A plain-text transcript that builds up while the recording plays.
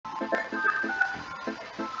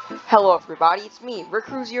Hello everybody, it's me,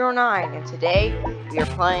 Rickaroo09, and today we are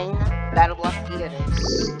playing Battle Block Theater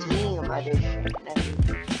Steam Edition.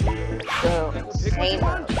 So, insane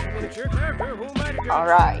mode.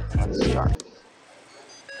 Alright, let's start.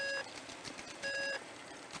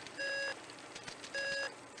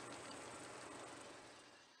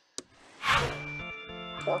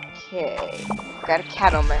 Okay, got a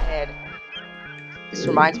cat on my head. This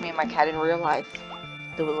reminds me of my cat in real life.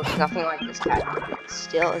 Though it looks nothing like this cat, it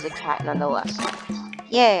still is a cat nonetheless.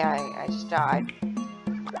 Yay, I just died.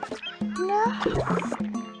 No!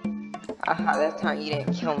 Aha, that time you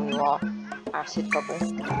didn't kill me while acid bubble.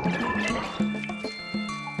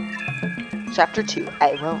 Chapter 2,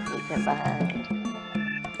 I won't leave him behind.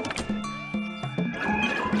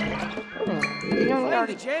 You know, we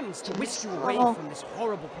already gems to whisk you away from this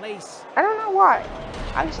horrible place. I don't know why.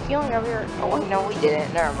 I was feeling over here. Oh, no, we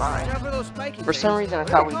didn't. Never mind. For some reason, I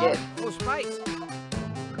thought we did.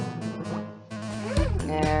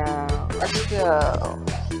 Now, let's go.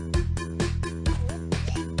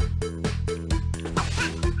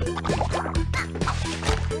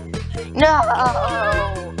 No!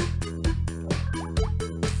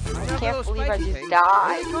 I can't believe I just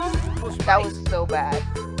died. That was so bad.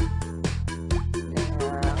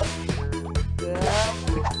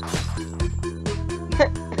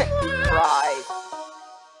 Right.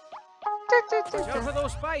 Watch out for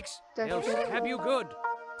those spikes. They'll stab you good.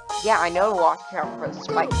 Yeah, I know to watch out for the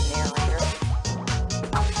spikes, narrator.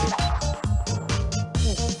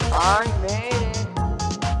 I made it.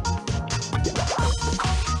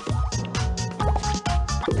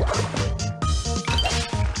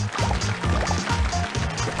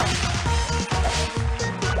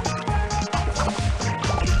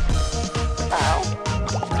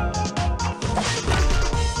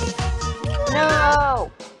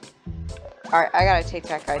 No! Alright, I gotta take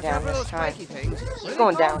that guy down this time. He's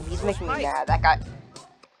going down. He's making me mad. That guy...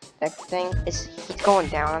 That thing is... He's going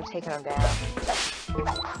down. I'm taking him down.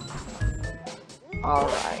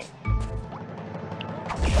 Alright.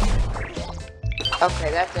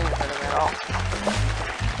 Okay, that didn't hurt him at all.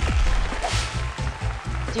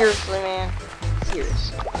 Seriously, man.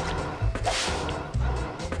 Seriously.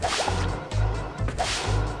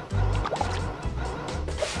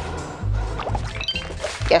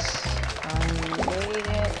 Yes, I made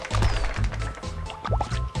it.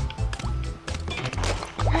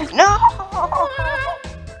 No!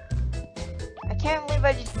 I can't believe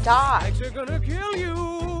I just died. They're gonna kill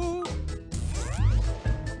you.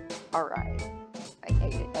 Alright.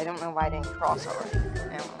 I don't know why I didn't cross already.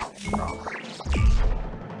 I don't know why I crossed.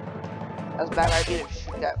 That was a bad idea to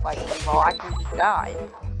shoot that lightning ball. I could just die.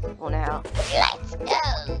 Well, now, let's go.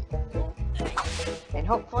 And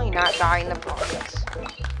hopefully not die in the process.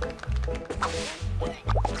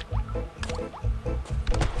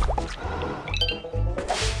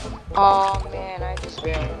 Oh man, I just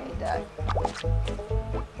barely made that.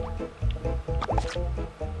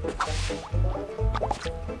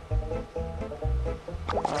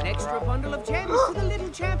 An extra bundle of gems to the little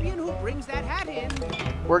champion who brings that hat in.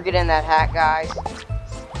 We're getting that hat, guys.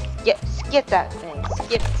 Skip that thing.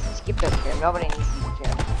 Skip that gem. Nobody needs these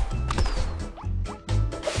gems.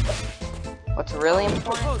 What's really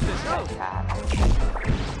important is that hat.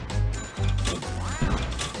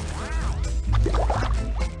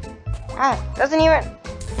 Ah, doesn't even...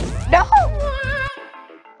 No!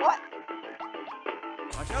 What?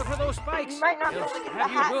 Watch out for those spikes. You might not be able to get the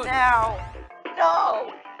hat now.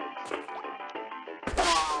 No!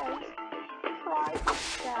 Cry for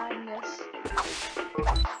sadness.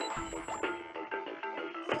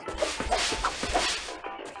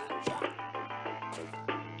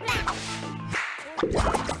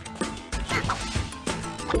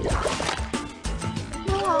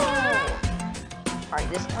 Alright,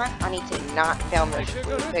 this time I need to not fail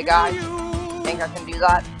miserably. Okay, guys? Think I can do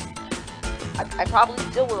that? I probably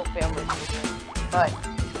still will fail miserably, but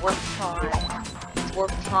it's worth trying. It's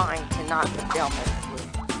worth trying to not fail miserably.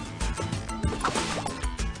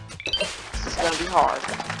 This is gonna be hard.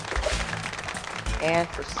 And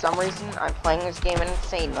for some reason, I'm playing this game in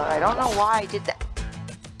insane mode. I don't know why I did that.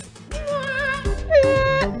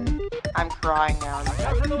 I'm crying now. And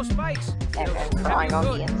I'm crying on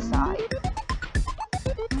the inside.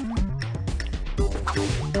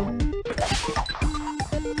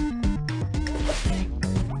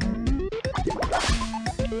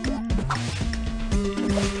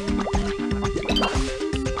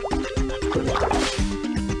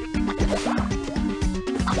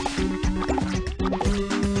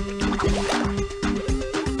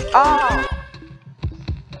 Oh!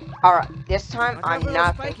 Alright, This time, Watch out I'm for those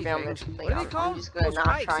not gonna spiky film things. this What are they I'm called? just gonna Those not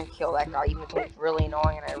spikes. try and kill that guy, even though he's really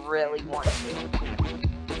annoying and I really want to.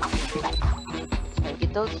 So I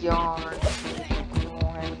get those yarns.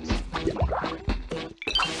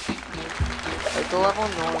 Like the level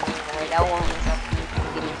normally, and that won't end up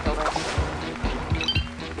getting killed instantly.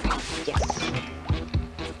 Yes.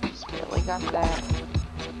 Just barely got that.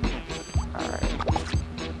 Alright.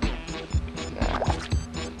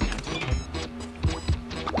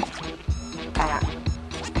 Ah.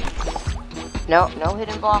 No, no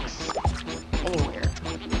hidden blocks anywhere.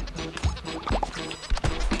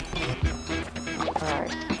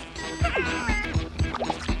 Alright.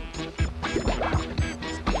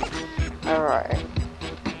 Alright.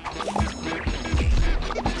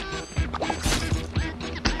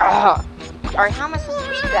 Alright, how am I supposed to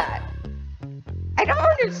beat that? I don't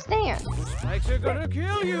understand. Spikes are gonna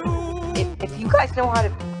kill you. If you guys know how to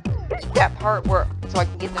beat that part where so I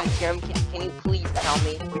can get that gem, can you please tell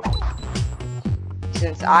me?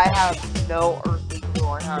 Since I have no earthly clue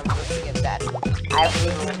on how I'm supposed to get that. I have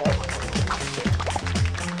literally no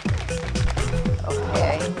clue.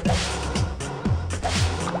 Okay.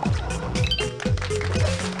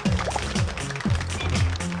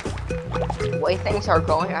 The way things are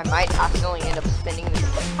going, I might accidentally end up spending this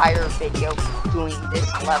entire video doing this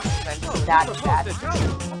level since that is bad.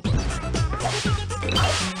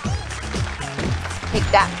 Take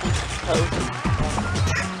that piece of toast.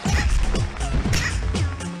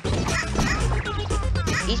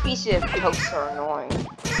 These pieces of toast are annoying.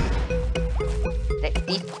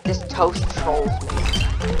 This toast trolls me.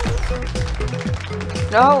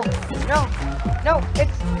 No! No! No!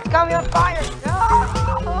 It's got me on fire! No!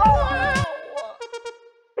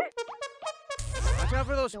 Watch out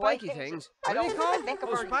for those spiky things. I think I've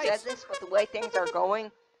already said this, but the way things are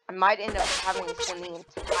going, I might end up having to spend the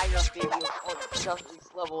entire video on just this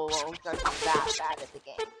level alone because I'm that bad at the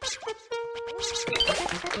game.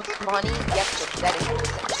 It's funny, yes, pathetic at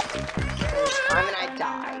the same time, and I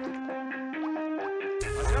died.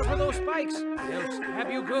 Watch out for those spikes. They'll stab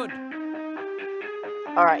you good.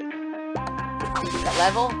 Alright. That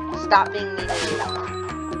level, stop being mean to me.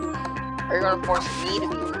 Or you're gonna force me to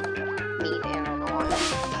be mean and annoying.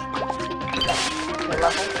 Okay,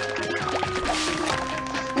 level.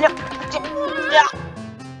 No! No!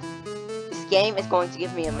 This game is going to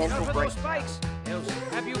give me a mental break. Spikes. They'll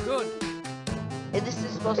stab you good. This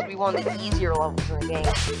is supposed to be one of the easier levels in the game.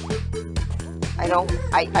 I don't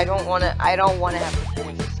wanna have to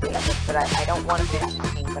finish this game, but I don't wanna finish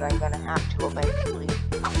this game, but I'm gonna have to eventually.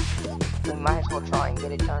 We might as well try and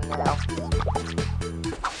get it done now.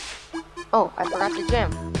 Oh, I forgot the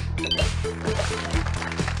gem.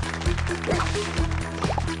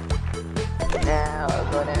 Now I'll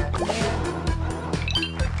go down here.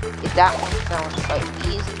 Get that one sounds quite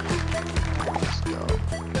easy. Let's go.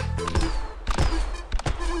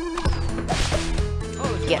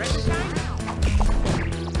 Yes.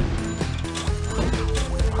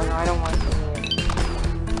 Oh no, I don't want to go here.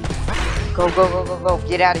 Go, go, go, go, go.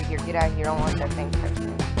 Get out of here, get out of here. I don't want that thing touching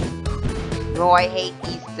me. No, I hate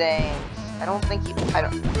these things. I don't think you,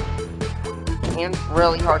 and it's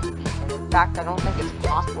really hard to beat. And in fact, I don't think it's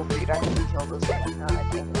possible for you to actually kill this thing now that I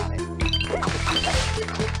think about it.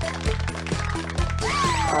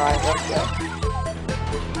 Alright, let's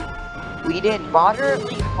go. We did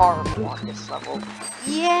moderately horrible on this level.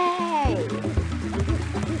 Yay!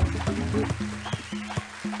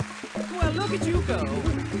 Well, look at you go.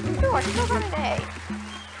 Ooh, I still got an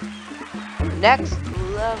A. Next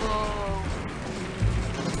level.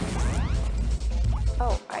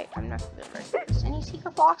 Oh, I'm not good right there. Is any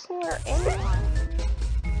secret blocks anywhere?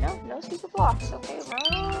 No, no secret blocks. Okay,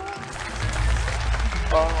 run.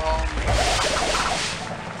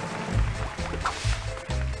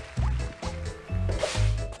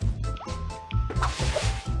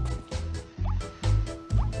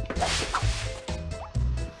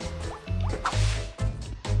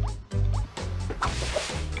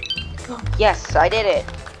 Yes, I did it.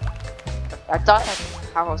 I thought that's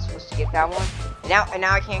how I was supposed to get that one. And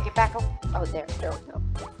now I can't get back. Oh, there we go.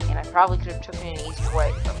 And I probably could have taken an easier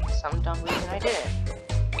way, but for some dumb reason I didn't.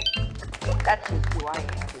 That's just who I am.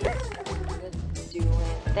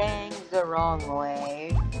 Doing things the wrong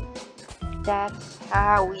way. That's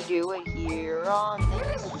how we do it here on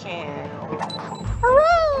this channel.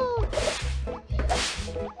 Hooray!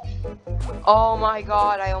 Oh my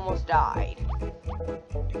god, I almost died.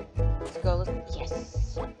 Let's go,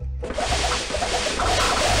 yes.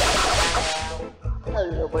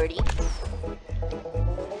 Hello, birdie.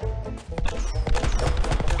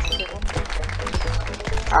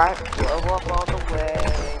 Alright, blow up all the way.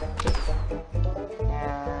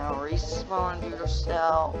 Now, respawn. on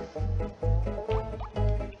yourself.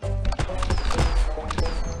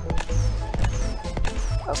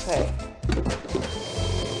 Okay.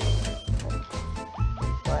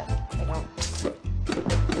 What?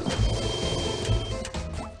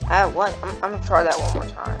 I don't... what? I'm gonna try that one more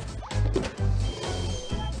time.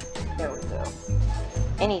 There we go.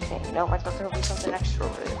 Anything. No, I thought there would be something extra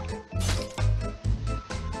over there.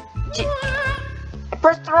 I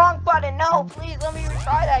pressed the wrong button. No, please let me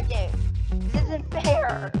retry that game. This isn't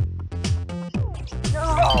fair.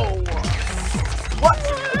 No. What?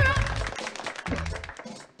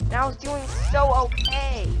 And I was doing so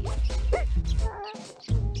okay.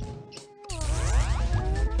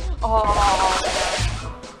 Oh.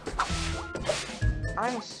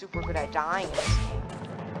 I'm super good at dying in this game.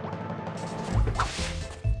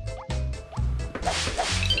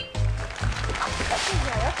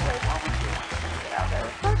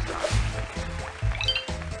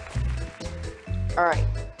 Alright,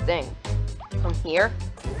 thing. From here,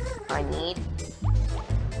 I need...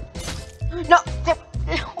 No!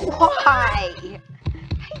 Why?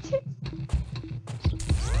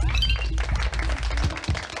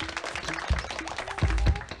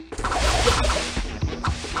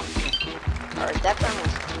 Alright, that time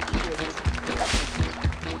was easy.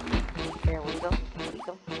 There we go. There we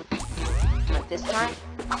go. But this time,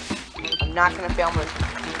 I'm not gonna fail my...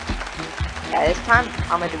 Yeah, this time,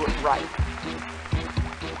 I'm gonna do it right.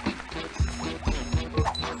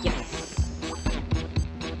 Yes.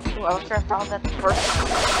 Ooh, I wish I found that the first time.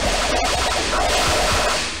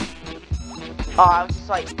 Oh, I was just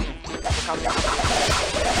like... Come down.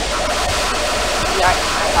 Yeah,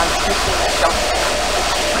 I'm pushing myself.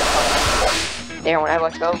 There, when I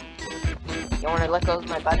let go. Yeah, when I let go of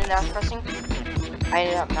my button that I was pressing, I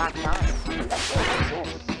ended up not dying.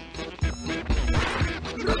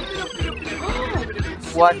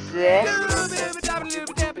 What's this?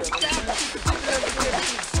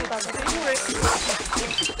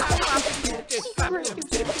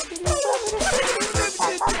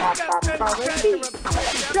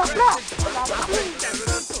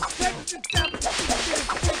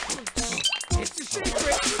 It's a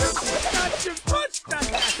secret. Not your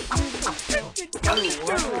footsteps.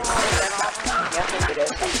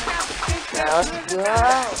 Now let's go.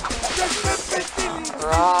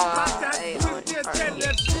 Right.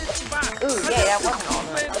 Ooh, yeah, that wasn't all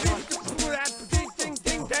that.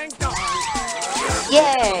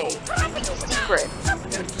 Yay! Secret.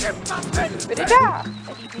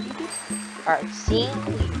 Alright, see?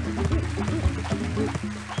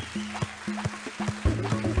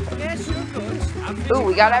 Ooh,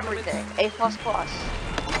 we got everything. A++.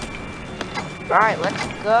 Alright, let's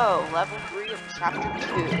go. Level 3 of Chapter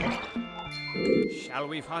 2. Shall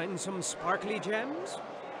we find some sparkly gems?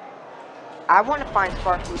 I want to find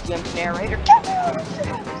sparkly gems, narrator.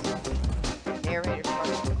 Narrator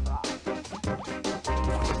sparkly crop.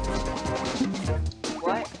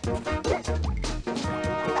 What?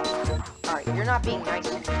 Alright, you're not being nice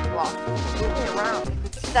to the block. Move me around. You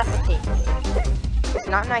could suffocate me. It's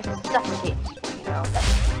not nice to suffocate people, you know.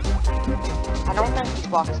 I don't think these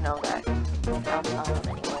blocks know that. I'll tell them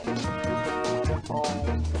anyway. Oh.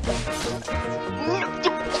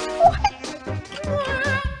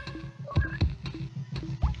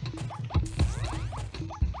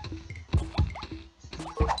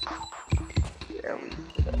 There we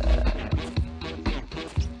go.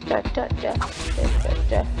 Da da da da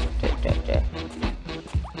da da da da.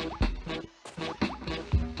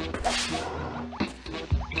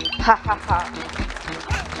 Ha ha ha.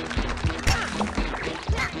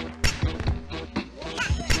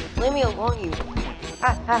 Leave me alone, you.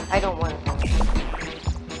 Ha ha, I don't want to.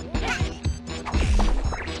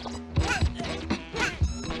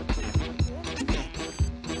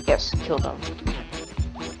 Yes, kill them.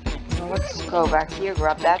 Now let's go back here,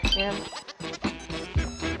 grab that gem.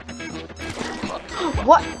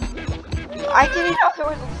 What? I didn't know there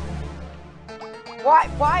was a...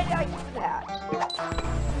 Why did I do that?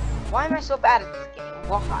 Why am I so bad at this game?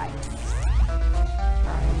 Why?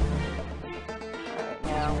 Alright,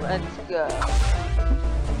 now let's go.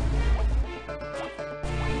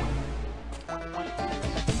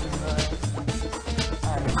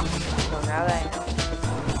 Alright, so now that I know.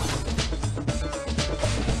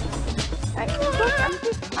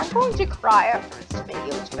 I'm going to cry after this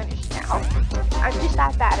video is finished now. I'm just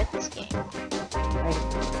that bad at this game.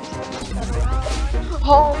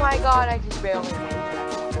 Oh my god, I just barely made that.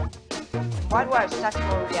 Why do I have such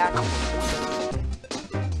low reaction?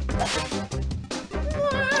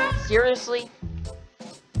 Seriously?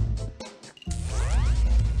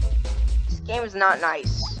 This game is not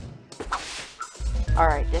nice.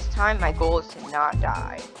 Alright, this time my goal is to not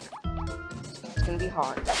die. It's gonna be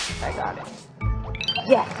hard. I got it.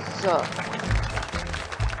 Yes!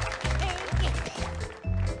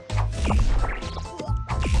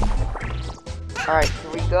 Alright,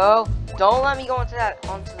 here we go. Don't let me go into that,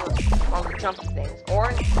 onto the jumpy things. Or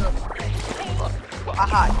into the...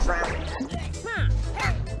 Aha, drowning.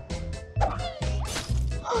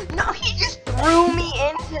 No, he just threw me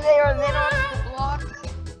into there and then onto the blocks.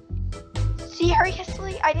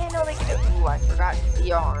 Seriously? I didn't know they could do. Ooh, I forgot the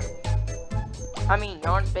yarn. I mean,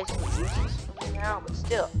 yarn's basically useless now, but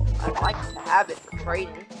still, I'd like to have it for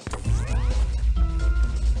trading.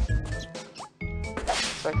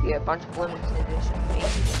 So I can get a bunch of limited edition.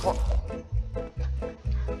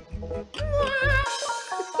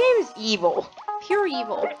 This game is evil. Pure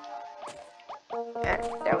evil. And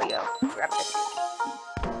there we go. Grab this.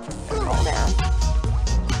 Fall down.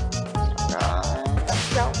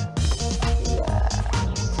 Jump.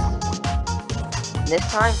 This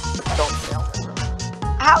time, don't fail.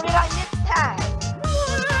 How did I miss that?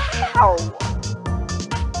 Ow!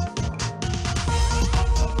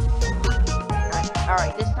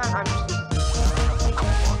 Alright, this time I'm just...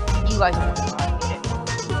 You guys are gonna get it.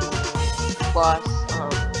 Plus, do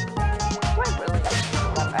I really have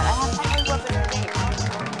that bad? I have every weapon in the game.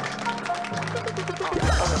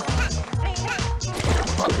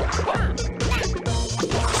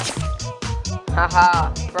 Haha,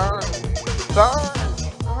 burn! Burn!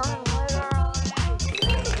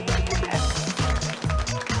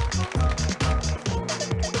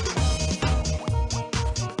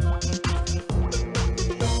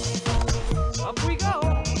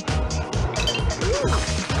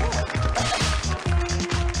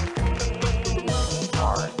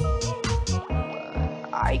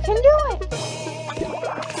 I can do it!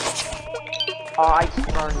 Oh, I just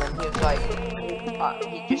burned him. He was like,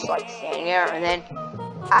 he just like standing there, and then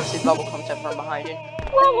acid bubble comes up from behind him.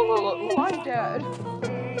 Whoa, I'm dead.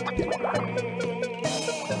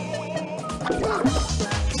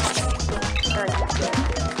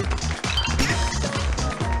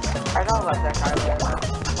 I don't like that guy there now.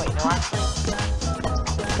 Wait, no, actually,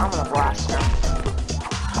 I'm gonna blast him.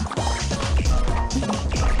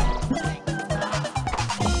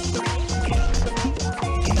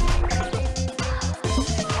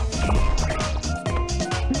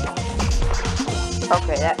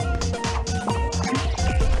 Okay, that...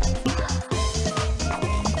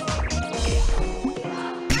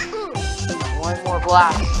 One more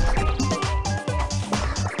blast.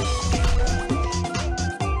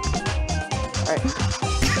 Alright.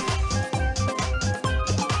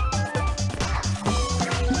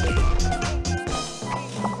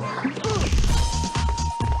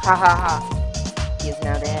 Ha ha ha. He is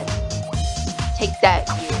now dead. Take that,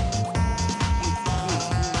 you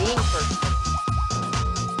mean person.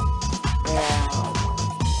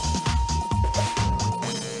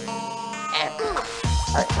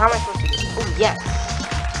 Alright, how am I supposed to do this? Oh, yes!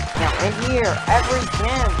 Now, in here, every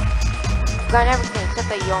gem! Got everything except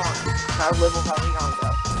the yarn. Now, live without the yarn,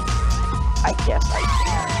 though. I guess I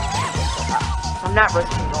can. I'm not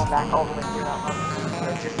risking going back all the way through that level.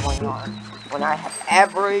 There's just one yarn. When I have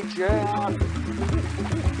every gem!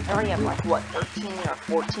 I already have, like, what, 13 or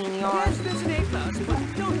 14 yarn? Yes, there's an A+, but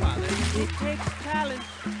don't bother. It takes talent.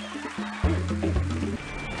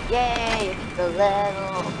 Yay! The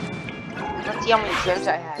level! Let's see how many gems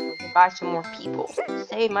I have. We can buy some more people.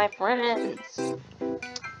 Save my friends.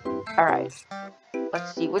 Alright.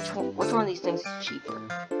 Let's see which one of these things is cheaper.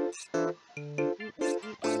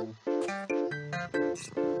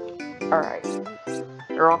 Alright.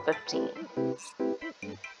 They're all 15.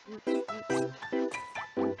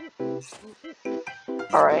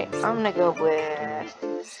 Alright, I'm gonna go with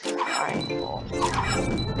triangle.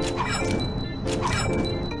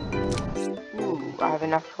 I have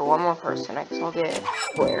enough for one more person. I guess I'll get a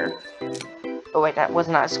square. Oh wait, that was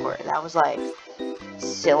not a square. That was like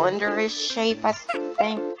cylinder-ish shape, I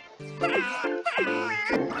think.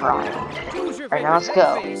 Alright, now let's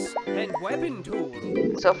go.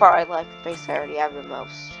 So far, I like the face I already have the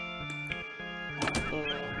most.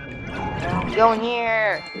 Now, go in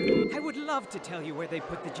here. I would love to tell you where they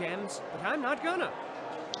put the gems, but I'm not gonna.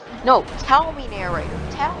 No, tell me, narrator.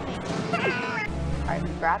 Tell me.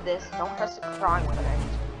 Alright, grab this. Don't press the crying button. I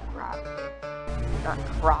just grab it. Not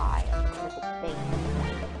cry. It's a thing.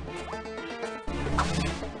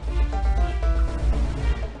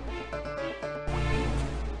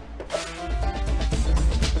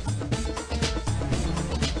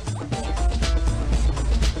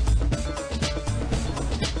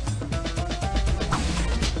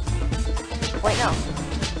 Wait, no.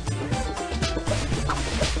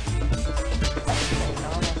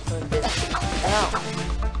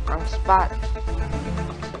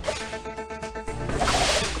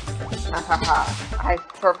 Haha. I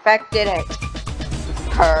perfected it.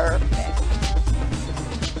 Perfect.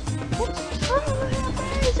 It's truly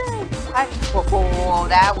amazing. Whoa,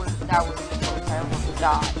 that was so terrible to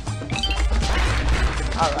die.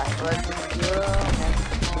 Alright, let's do next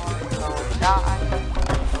one. Don't die.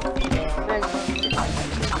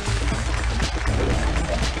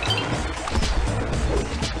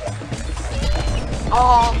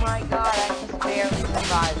 Oh my god, I just barely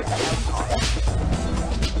survived that. That was awesome.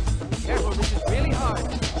 Careful, this is really hard.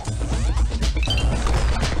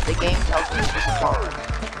 The game tells me this is hard.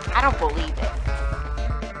 I don't believe it.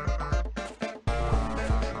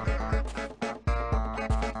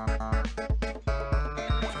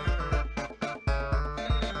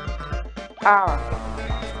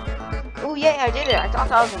 Oh yeah, I did it. I thought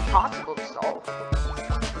that was impossible to solve.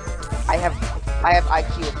 I have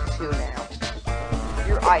IQ of 2 now.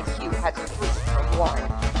 Your IQ has increased from 1 to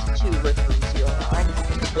 2 Rickaroo09.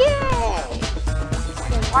 Yay!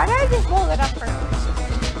 Okay, why did I just blow that up first?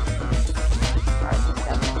 Alright,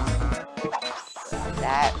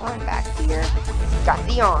 that one back here. Got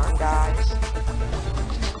the arm, guys.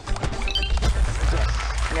 Yes,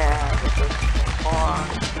 now this is arm.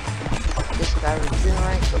 This guy was doing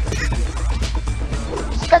right, so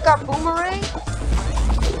check out Boomerang.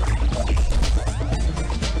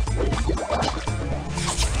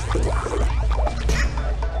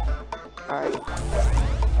 Alright.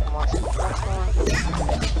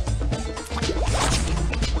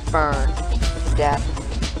 Burn to death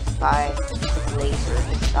by laser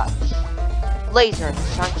and such. Laser and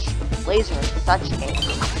such aim.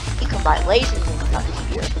 You can buy lasers and such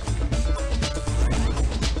here.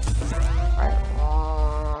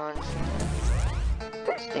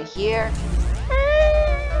 Stay here.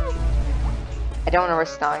 I don't want to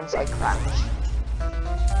risk dying, so I crouch. I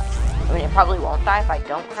mean, it probably won't die if I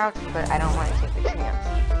don't crouch, but I don't want to take the chance.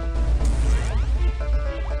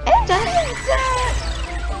 And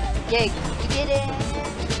yay, we did it!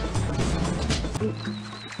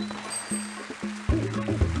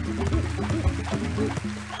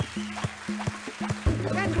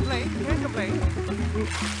 Can't complain.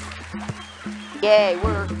 Yay,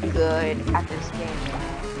 we're good at this game.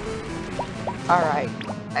 Alright,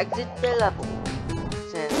 exit the level,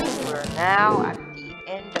 since we're now at the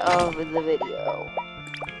end of the video.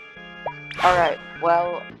 Alright,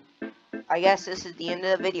 well, I guess this is the end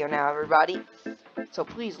of the video now, everybody. So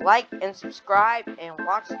please like and subscribe and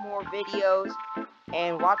watch more videos,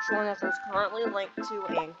 and watch one that there's currently linked to,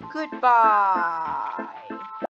 and goodbye!